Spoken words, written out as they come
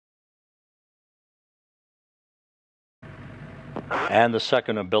And the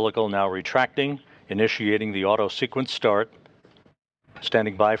second umbilical now retracting, initiating the auto sequence start.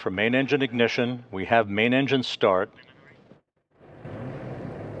 Standing by for main engine ignition. We have main engine start.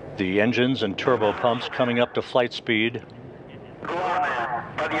 The engines and turbo pumps coming up to flight speed.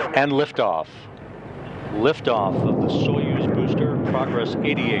 And liftoff. Liftoff of the Soyuz booster, Progress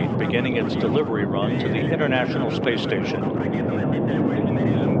 88, beginning its delivery run to the International Space Station.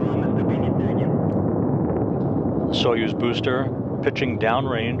 The Soyuz booster pitching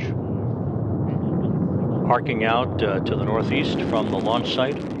downrange, arcing out to the northeast from the launch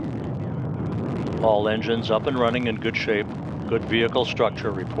site. All engines up and running in good shape. Good vehicle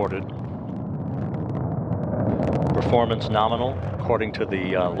structure reported. Performance nominal, according to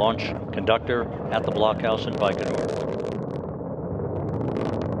the launch conductor at the blockhouse in Baikonur.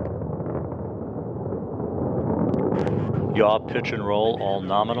 Yaw, pitch and roll, all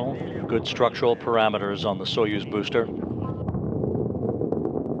nominal. Good structural parameters on the Soyuz booster.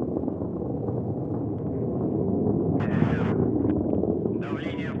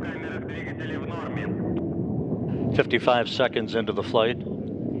 55 seconds into the flight.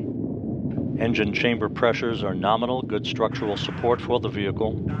 Engine chamber pressures are nominal, good structural support for the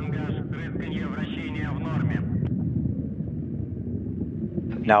vehicle.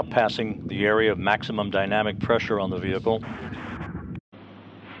 Now passing the area of maximum dynamic pressure on the vehicle.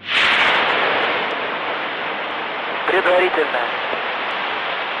 Предварительно.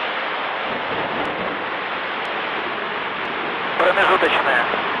 Промежуточная.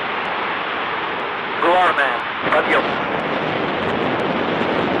 Главное. Подъем.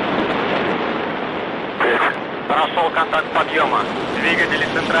 Прошел контакт подъема. Двигатели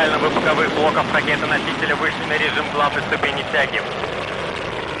центрально-выпуковых блоков ракеты-носителя вышли на режим главной ступени тяги.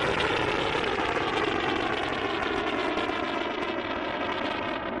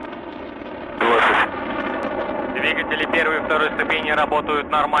 Двигатели первой и второй ступени работают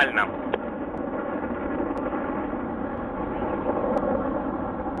нормально.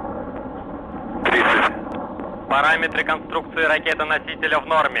 Параметры конструкции ракеты-носителя в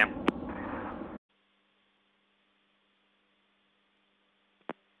норме.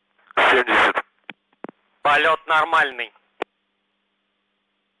 Полет нормальный.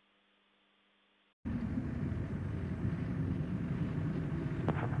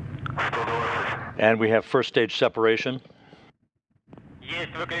 And we have first stage separation.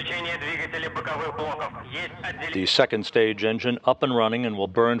 Есть выключение двигателей боковых блоков. Есть отделение. The second stage engine up and running and will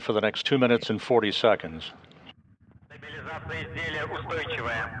burn for the next 2 minutes and 40 seconds. Стабилизация изделия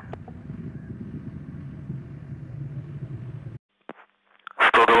устойчивая.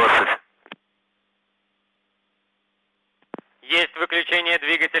 120. Есть выключение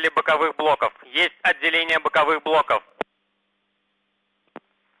двигателей боковых блоков. Есть отделение боковых блоков.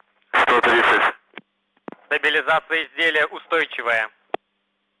 130. Стабилизация изделия устойчивая.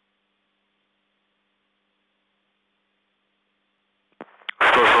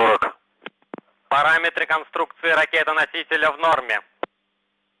 140. Параметры конструкции ракеты-носителя в норме.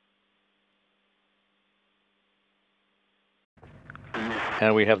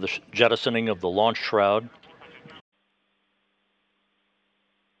 And we have the jettisoning of the launch shroud.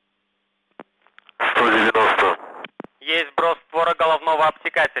 190. Есть сброс створа головного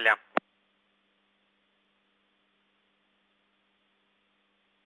обтекателя.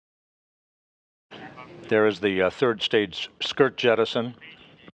 There is the third stage skirt jettison.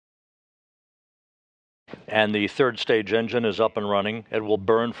 And the third stage engine is up and running. It will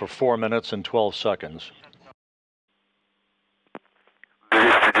burn for 4 minutes and 12 seconds.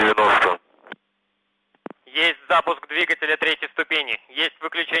 290. Есть запуск двигателя третьей ступени. Есть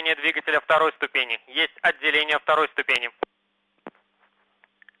выключение двигателя второй ступени. Есть отделение второй ступени.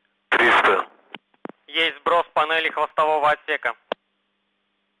 300. Есть сброс панели хвостового отсека.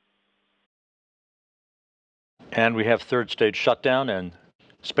 And we have third stage shutdown and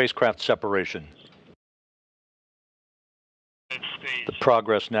spacecraft separation. The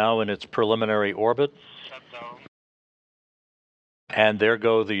Progress now in its preliminary orbit. And there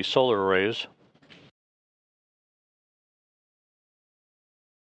go the solar arrays.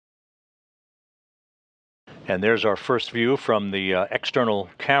 And there's our first view from the external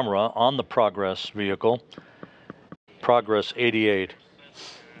camera on the Progress vehicle. Progress 88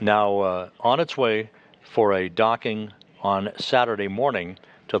 now on its way for a docking on Saturday morning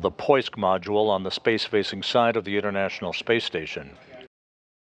to the Puysk module on the space-facing side of the International Space Station.